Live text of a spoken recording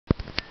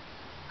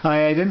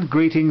Hi Aidan,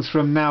 greetings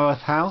from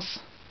Naworth House.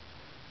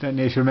 Don't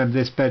know if you remember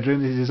this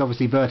bedroom. This is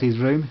obviously Bertie's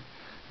room,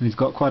 and he's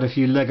got quite a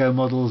few Lego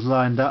models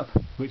lined up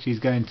which he's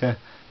going to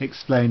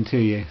explain to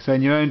you. So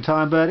in your own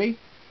time, Bertie,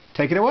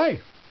 take it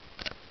away.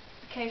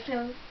 Okay,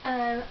 so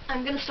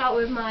I'm going to start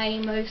with my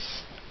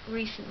most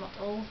recent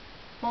model,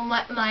 well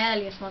my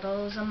earliest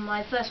models, and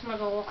my first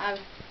model I've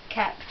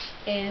kept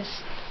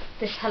is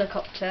this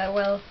helicopter.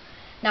 Well,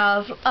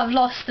 now I've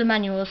lost the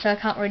manual, so I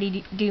can't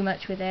really do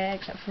much with it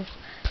except for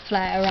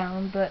flare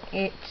around, but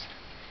it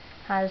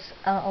has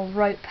a little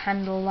rope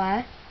handle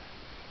there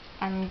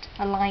and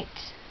a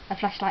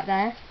flashlight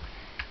there.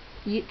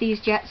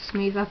 These jets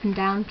move up and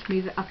down to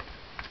move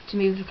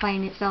the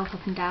plane itself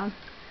up and down,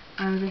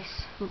 and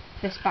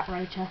this back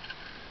rotor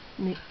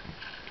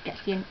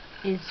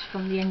is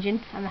from the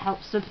engine and it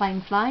helps the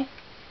plane fly.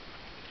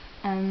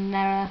 And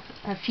there are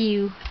a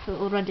few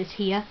little rudders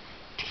here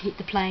to keep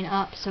the plane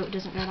up so it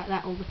doesn't go like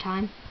that all the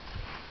time,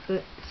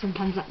 but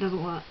sometimes that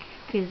doesn't work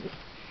because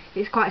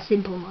it's quite a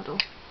simple model.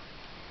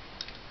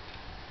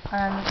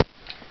 And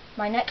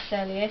my next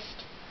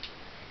earliest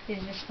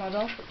is this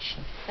model, which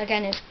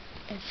again is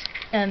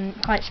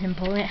quite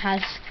simple. It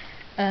has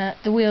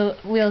the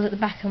wheels at the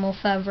back are more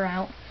further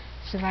out,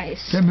 so that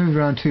it's don't move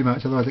around too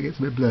much, otherwise it gets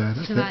a bit blurred.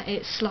 So that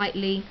it's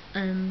slightly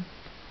on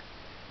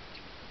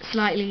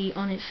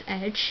its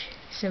edge,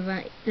 so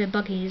that the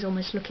buggy is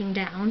almost looking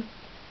down.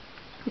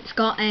 It's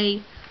got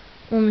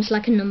almost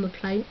like a number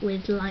plate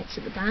with lights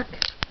at the back,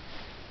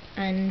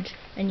 and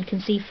you can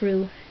see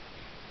through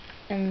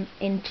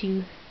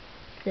into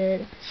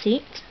the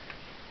seat.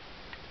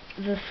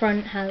 The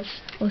front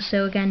has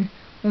also again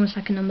almost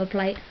like a number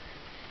plate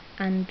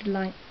and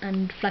light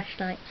and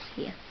flashlights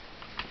here.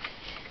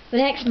 The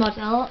next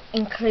model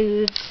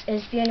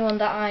is the only one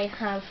that I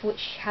have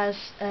which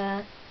has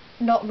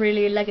not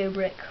really a Lego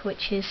brick,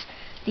 which is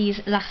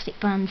these elastic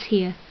bands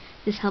here.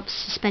 This helps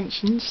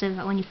suspension, so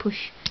that when you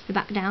push the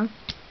back down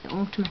it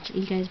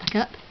automatically goes back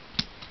up.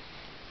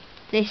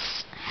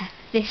 This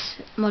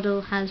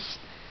model has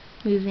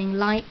moving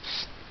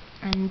lights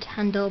and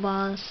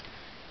handlebars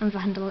and the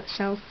handle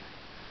itself,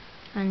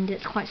 and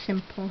it's quite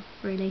simple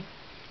really.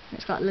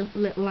 It's got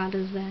little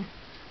ladders there.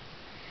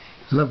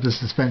 I love the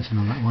suspension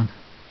on that one.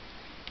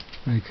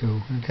 Very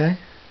cool. Okay.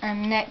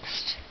 And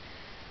next,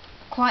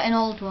 quite an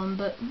old one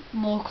but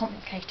more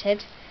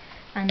complicated,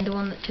 and the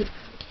one that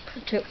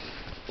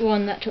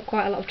took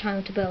quite a lot of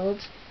time to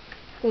build,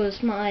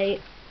 was my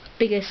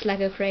biggest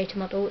Lego Creator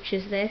model, which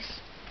is this.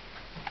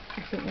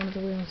 I think one of the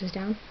wheels is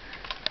down,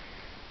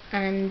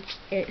 and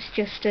it's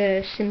just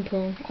a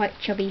simple, quite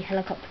chubby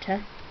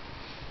helicopter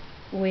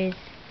with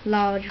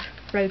large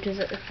rotors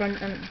at the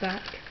front and at the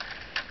back.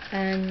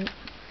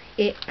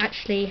 It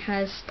actually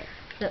has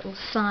a little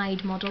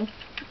side model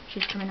which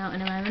is coming out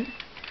in a moment,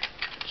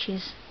 which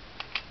is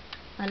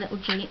a little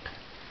jeep,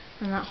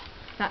 and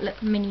that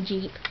little mini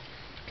jeep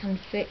can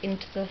fit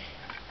into the...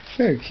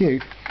 So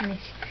cute. And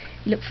if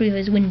you look through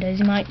those windows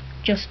you might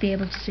just be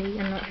able to see,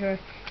 I'm not sure if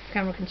the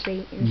camera can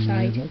see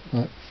inside. Yeah, not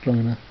quite strong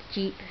enough.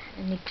 Jeep,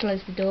 and you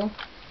close the door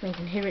so you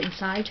can hear it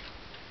inside.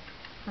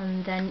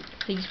 And then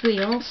these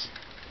wheels,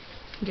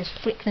 you just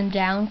flick them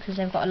down because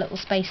they've got a little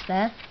space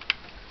there,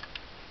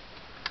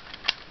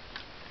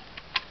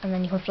 and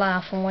then you can fly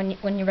off. And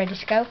when you're ready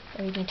to go,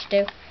 all you need to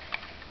do is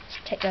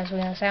take those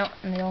wheels out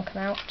and they all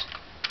come out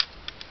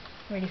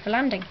ready for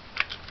landing.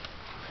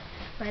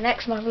 My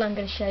next model I'm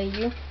going to show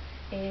you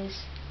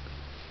is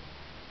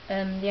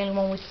the only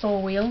one with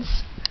 4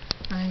 wheels,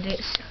 and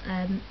it's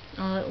a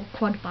little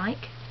quad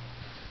bike.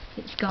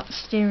 It's got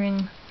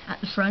steering at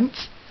the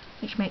front,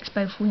 which makes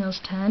both wheels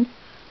turn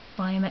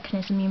by a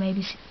mechanism you may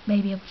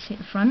be able to see at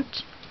the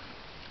front.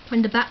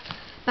 When the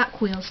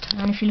back wheels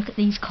turn, if you look at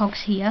these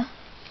cogs here,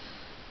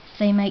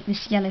 they make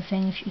this yellow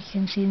thing, if you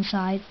can see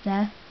inside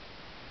there.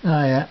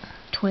 Oh yeah.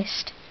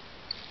 Twist,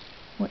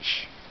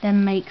 which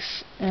then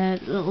makes a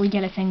little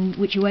yellow thing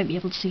which you won't be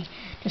able to see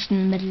just in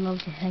the middle of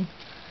the thing.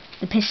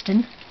 The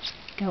piston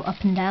go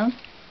up and down.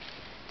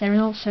 There are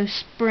also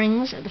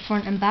springs at the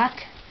front and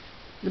back.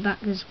 The back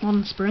there's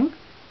one spring.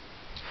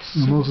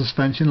 More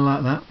suspension, I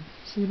like that.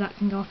 So the back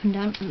can go up and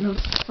down, and the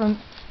front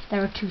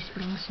there are 2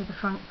 springs, so the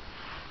front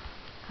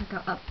can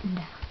go up and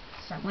down.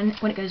 So when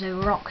it goes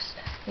over rocks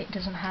it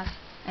doesn't have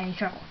any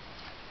trouble.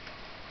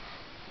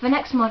 The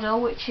next model,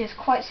 which is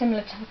quite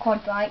similar to the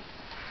quad bike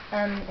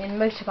in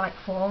motorbike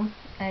form,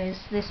 is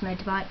this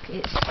motorbike.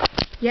 It's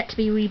yet to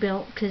be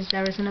rebuilt because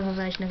there is another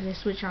version of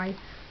this which I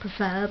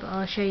prefer, but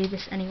I'll show you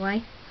this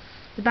anyway.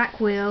 The back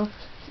wheel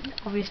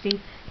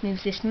obviously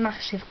moves this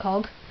massive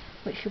cog,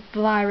 which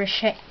via a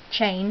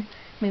chain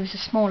moves a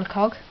smaller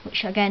cog,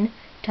 which again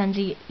turns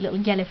a little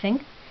yellow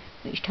thing,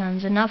 which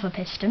turns another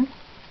piston.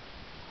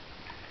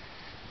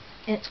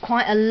 It's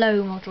quite a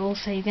low model,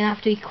 so you're going to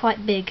have to be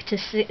quite big to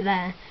sit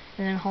there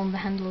and then hold the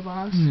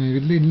handlebars. You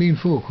could lean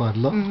forward quite a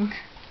lot.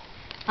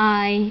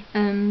 I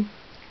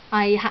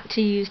had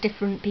to use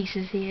different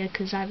pieces here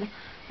because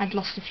I'd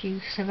lost a few,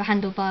 so the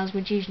handlebars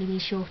would usually be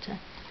shorter,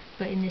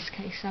 but in this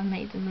case I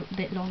made them a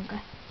bit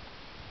longer.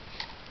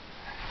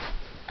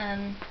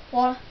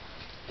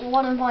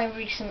 one of my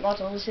recent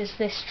models is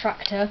this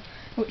tractor,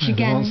 which There's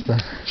a monster.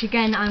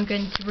 again I'm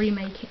going to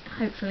remake it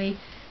hopefully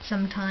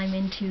sometime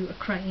into a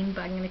crane,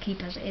 but I'm going to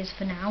keep as it is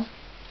for now.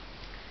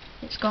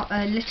 It's got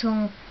a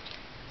little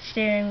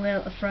steering wheel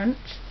at the front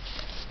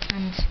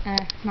and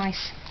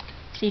nice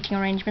seating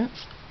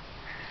arrangements.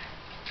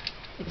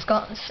 It's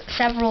got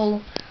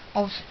several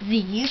of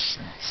these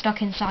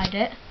stuck inside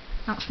it.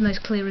 That's the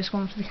most clearest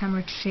one for the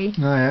camera to see.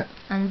 Oh yeah.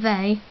 And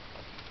they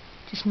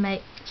just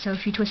make, so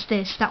if you twist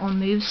this, that one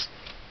moves,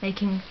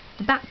 making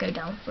the back go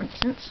down, for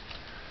instance.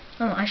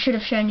 Oh, I should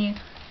have shown you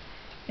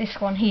this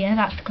one here.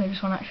 That's the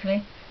clearest one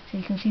actually, so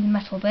you can see the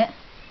metal bit.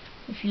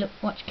 If you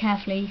watch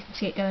carefully, you can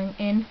see it going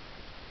in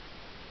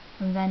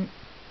and then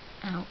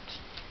out.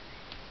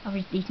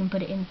 Obviously you can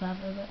put it in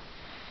further, but.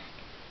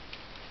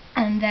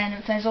 And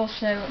then there's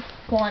also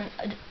one,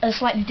 a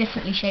slightly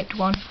differently shaped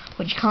one,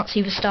 which you can't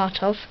see the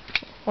start of,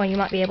 or you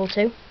might be able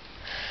to,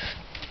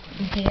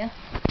 in here.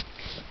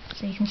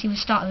 So you can see the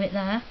start of it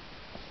there,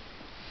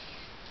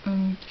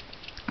 and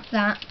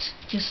that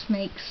just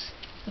makes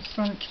the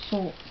front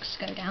forks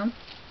go down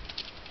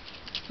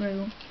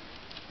through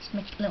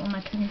this little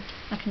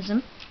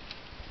mechanism.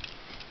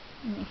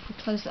 And if we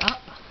close it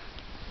up,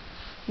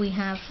 we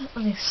have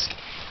this.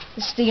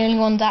 This is the only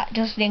one that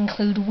doesn't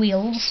include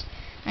wheels,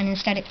 and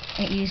instead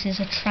it uses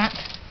a track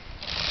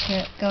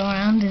to go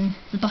around and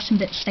the bottom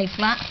bits stay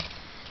flat,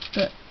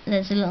 but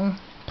there's a little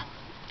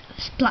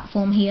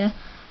platform here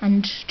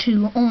and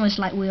two almost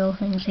like wheel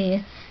things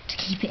here to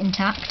keep it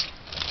intact,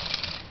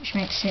 which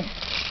makes it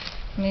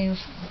move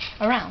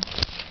around.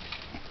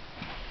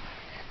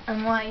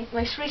 And my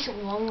most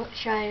recent one,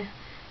 which I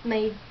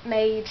made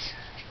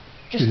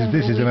just under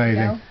a week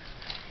ago,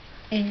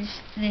 is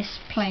this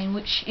plane,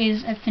 which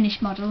is a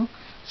finished model,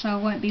 so I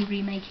won't be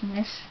remaking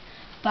this,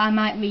 but I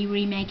might be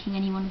remaking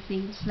any one of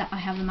these that I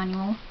have the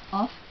manual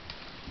of.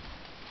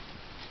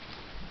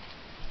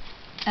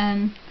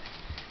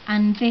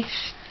 And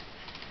this,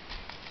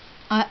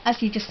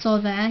 as you just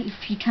saw there,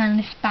 if you turn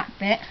this back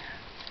bit,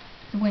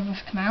 the wings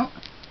come out.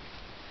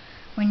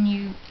 When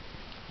you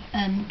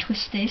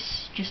twist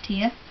this just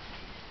here,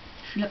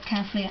 if you look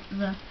carefully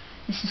at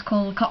this is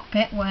called the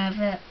cockpit, where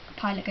the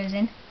pilot goes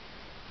in.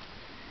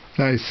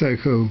 That is so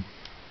cool.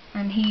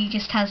 And he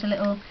just has a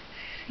little,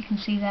 you can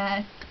see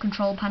there,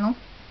 control panel.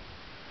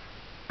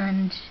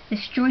 And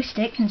this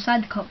joystick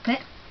inside the cockpit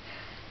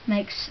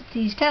makes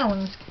these tail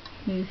wings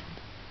move.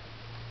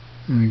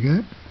 There we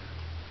go.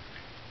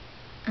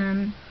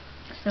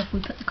 So if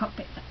we put the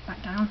cockpit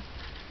back down,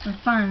 and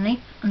finally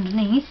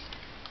underneath,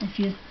 if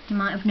you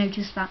might have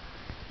noticed that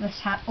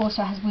this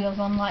also has wheels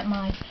on, like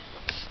my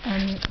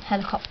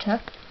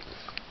helicopter.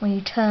 When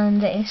you turn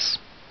this,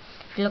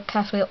 if you look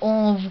carefully at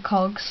all of the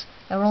cogs,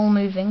 they're all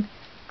moving,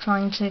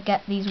 trying to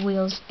get these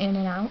wheels in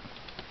and out.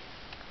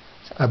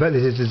 So I bet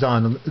this is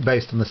designed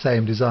based on the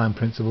same design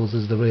principles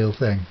as the real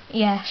thing.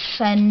 yes,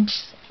 and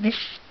this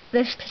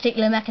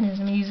particular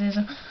mechanism uses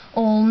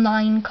all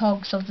 9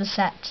 cogs of the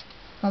set,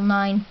 or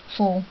 9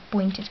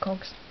 4-pointed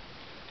cogs.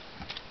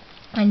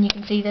 And you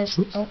can see there's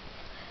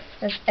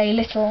a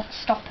little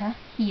stopper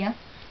here,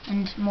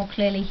 and more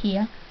clearly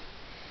here,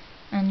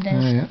 and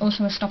there's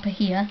also a stopper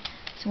here.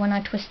 So when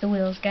I twist the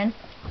wheels again,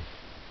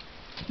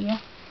 here,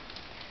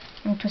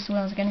 and twist the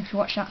wheels again, if you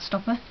watch that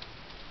stopper,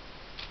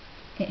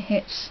 it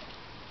hits.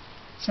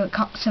 So it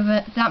can't. So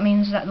that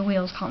means that the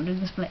wheels can't do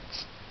the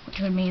splits, which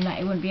would mean that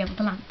it wouldn't be able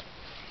to land.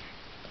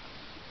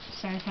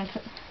 So if I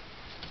put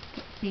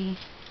the,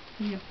 if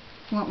you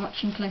weren't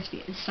watching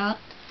closely at the start,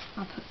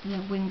 I'll put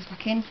the wings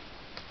back in,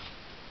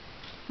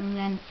 and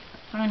then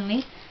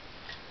finally,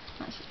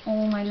 that's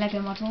all my Lego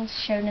models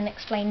shown and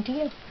explained to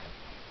you.